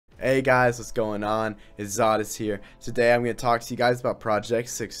Hey guys, what's going on? It's Xodas here. Today I'm going to talk to you guys about Project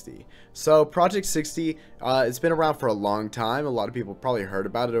 60. So Project 60, it's been around for a long time. A lot of people probably heard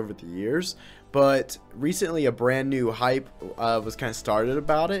about it over the years, but recently a brand new hype was kind of started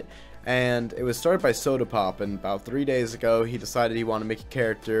about it, and it was started by Soda and about 3 days ago he decided he wanted to make a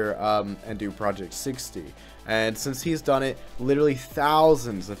character and do Project 60. And since he's done it, literally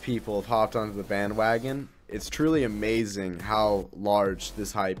thousands of people have hopped onto the bandwagon. It's truly amazing how large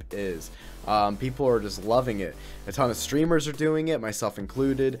this hype is. People are just loving it. A ton of streamers are doing it, myself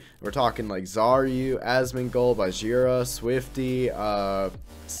included. We're talking like Zaryu, Asmongold, Bajira, Swifty,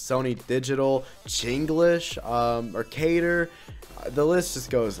 SonyDigital, Chinglish, Arcader. The list just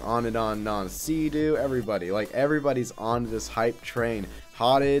goes on and on and on. Sea-Doo, everybody. Like, everybody's on this hype train.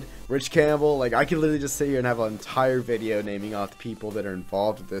 Hotted, Rich Campbell. Like, I could literally just sit here and have an entire video naming off the people that are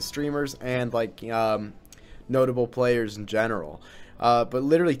involved with the streamers and, like, notable players in general. But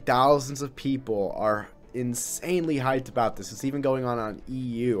literally thousands of people are insanely hyped about this. It's even going on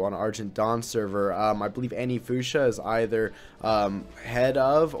EU, on Argent Dawn server. I believe Annie Fusha is either head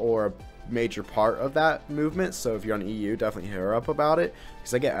of or a major part of that movement, so if you're on EU, definitely hit her up about it,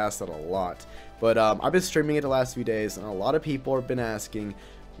 because I get asked that a lot. But I've been streaming it the last few days, and a lot of people have been asking,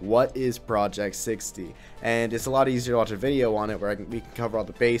 what is Project 60? And it's a lot easier to watch a video on it where we can cover all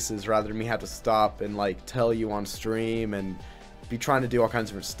the bases rather than me have to stop and like tell you on stream and be trying to do all kinds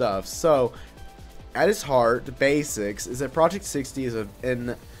of different stuff. So at its heart, the basics is that Project 60 is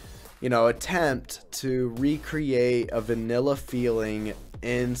an attempt to recreate a vanilla feeling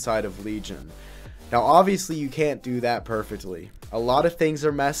inside of Legion. Now obviously you can't do that perfectly. A lot of things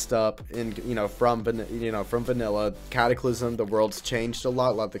are messed up in from vanilla. Cataclysm, the world's changed a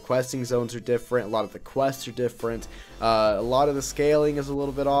lot of the questing zones are different, a lot of the quests are different, a lot of the scaling is a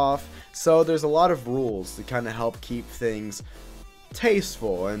little bit off, so there's a lot of rules to kind of help keep things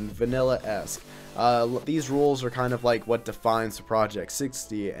tasteful and vanilla-esque. These rules are kind of like what defines Project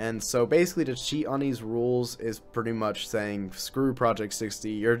 60, and so basically to cheat on these rules is pretty much saying screw Project 60,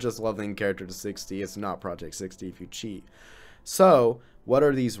 you're just leveling character to 60, it's not Project 60 if you cheat. So what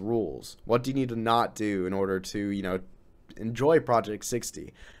are these rules? What do you need to not do in order to enjoy Project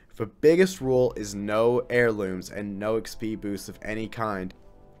 60? The biggest rule is no heirlooms and no XP boosts of any kind.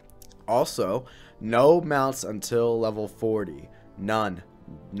 Also, no mounts until level 40. None.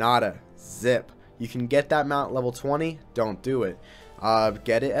 Nada. Zip. You can get that mount level 20, don't do it.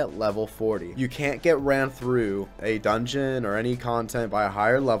 Get it at level 40. You can't get ran through a dungeon or any content by a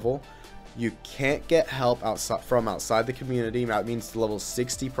higher level. You can't get help from outside the community. That means the level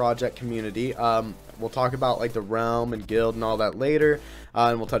 60 project community. We'll talk about like the realm and guild and all that later,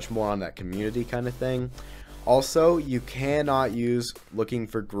 and we'll touch more on that community kind of thing. Also, you cannot use looking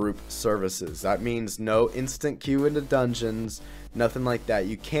for group services. That means no instant queue into dungeons, nothing like that.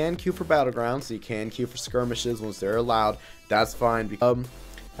 You can queue for battlegrounds, so you can queue for skirmishes once they're allowed. That's fine.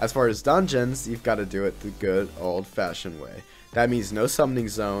 As far as dungeons, you've got to do it the good old-fashioned way. That means no summoning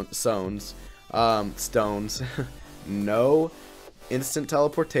stones, no instant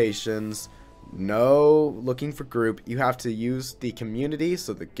teleportations, no looking for group. You have to use the community,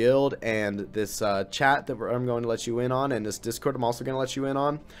 so the guild and this chat that I'm going to let you in on, and this Discord I'm also going to let you in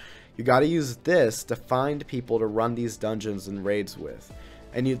on. You got to use this to find people to run these dungeons and raids with.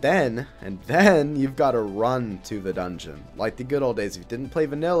 And then you've got to run to the dungeon. Like the good old days. If you didn't play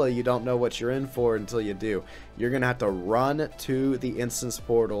vanilla, you don't know what you're in for until you do. You're going to have to run to the instance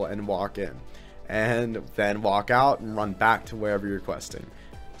portal and walk in. And then walk out and run back to wherever you're questing.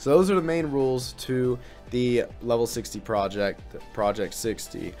 So those are the main rules to the level 60 project, Project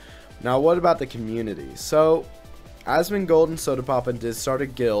 60. Now what about the community? So Asmongold and Soda did start a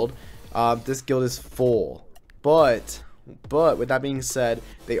guild. This guild is full. But with that being said,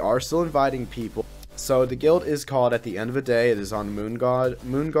 they are still inviting people. So the guild is called At the End of the Day. It is on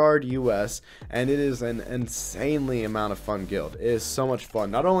Moonguard US, and it is an insanely amount of fun guild. It is so much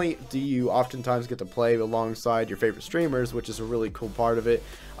fun. Not only do you oftentimes get to play alongside your favorite streamers, which is a really cool part of it,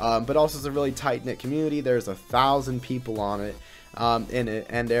 but also it's a really tight-knit community. There's 1,000 people on it. In it,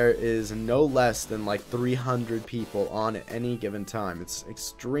 and there is no less than like 300 people on at any given time. It's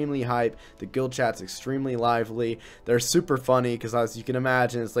extremely hype. The guild chat's extremely lively. They're super funny because, as you can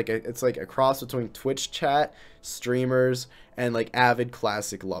imagine, it's like a cross between Twitch chat, streamers, and like avid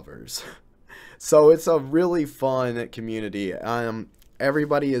classic lovers. So it's a really fun community.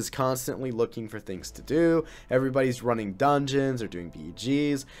 Everybody is constantly looking for things to do. Everybody's running dungeons or doing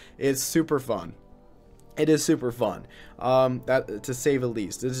BGs. It's super fun. It is super fun, that to say the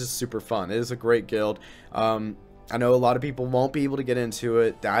least. It is just super fun. It is a great guild. I know a lot of people won't be able to get into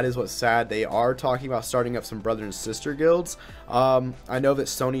it. That is what's sad. They are talking about starting up some brother and sister guilds. I know that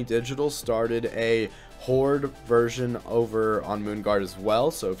SonyDigital started a Horde version over on Moonguard as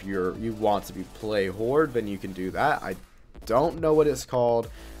well. So if you want to play Horde, then you can do that. I don't know what it's called,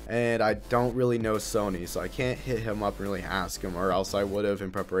 and I don't really know Sony, so I can't hit him up and really ask him, or else I would have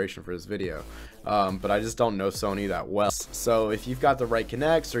in preparation for this video. But I just don't know Sony that well. So if you've got the right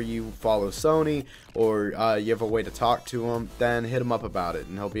connects, or you follow Sony, or you have a way to talk to him, then hit him up about it,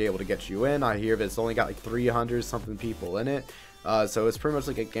 and he'll be able to get you in. I hear that it's only got like 300 something people in it. So it's pretty much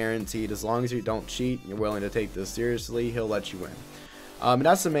like a guaranteed. As long as you don't cheat, you're willing to take this seriously, he'll let you in. And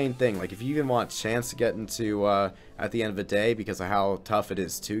that's the main thing. Like, if you even want a chance to get into at the end of the day, because of how tough it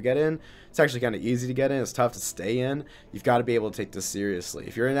is to get in, it's actually kind of easy to get in. It's tough to stay in. You've got to be able to take this seriously.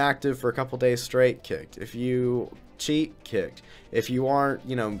 If you're inactive for a couple days straight, kicked. If you cheat, kicked. If you aren't,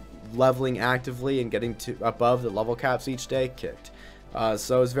 you know, leveling actively and getting to above the level caps each day, kicked.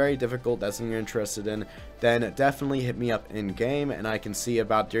 So it's very difficult. That's something you're interested in, then definitely hit me up in game, and I can see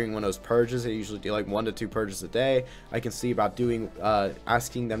about during one of those purges. I usually do like 1 to 2 purges a day. I can see about doing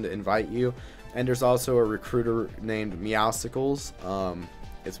asking them to invite you. And there's also a recruiter named Meowsicles.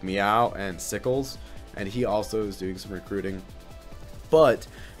 It's Meow and Sickles, and he also is doing some recruiting. But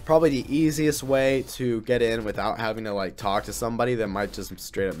probably the easiest way to get in without having to like talk to somebody that might just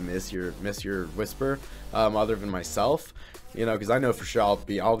straight up miss your whisper, other than myself, you know, because I know for sure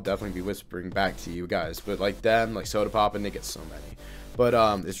I'll definitely be whispering back to you guys, but like them, like Soda Pop, and they get so many, but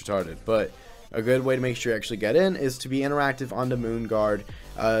it's retarded. But a good way to make sure you actually get in is to be interactive on the Moonguard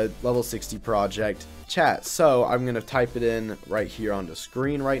level 60 project chat. So I'm going to type it in right here on the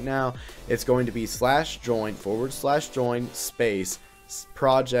screen right now. It's going to be /join/join space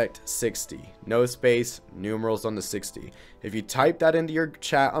project 60, no space, numerals on the 60. If you type that into your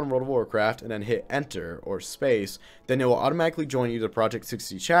chat on World of Warcraft and then hit enter or space, then it will automatically join you to the project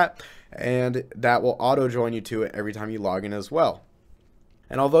 60 chat, and that will auto join you to it every time you log in as well.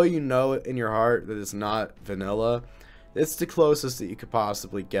 And although you know in your heart that it's not vanilla, it's the closest that you could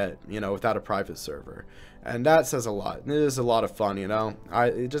possibly get, you know, without a private server. And that says a lot. It is a lot of fun, you know.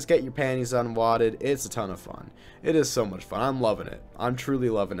 Just get your panties unwadded. It's a ton of fun. It is so much fun. I'm loving it. I'm truly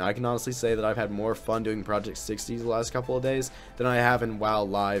loving it. I can honestly say that I've had more fun doing Project 60 the last couple of days than I have in WoW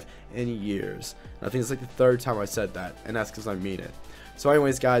Live in years. And I think it's like the 3rd time I said that, and that's because I mean it. So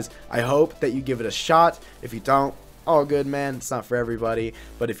anyways, guys, I hope that you give it a shot. If you don't, all good, man. It's not for everybody,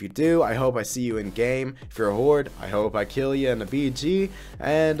 but if you do, I hope I see you in game. If you're a Horde, I hope I kill you in a BG,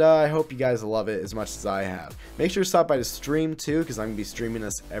 and I hope you guys love it as much as I have. Make sure to stop by the stream too, because I'm gonna be streaming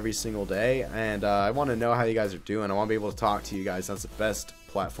this every single day, and I want to know how you guys are doing. I want to be able to talk to you guys. That's the best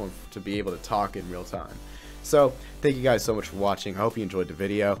platform to be able to talk in real time. So thank you guys so much for watching. I hope you enjoyed the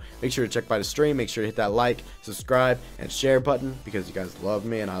video. Make sure to check by the stream. Make sure to hit that like, subscribe, and share button, because you guys love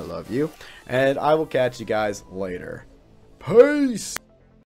me and I love you. And I will catch you guys later. Peace!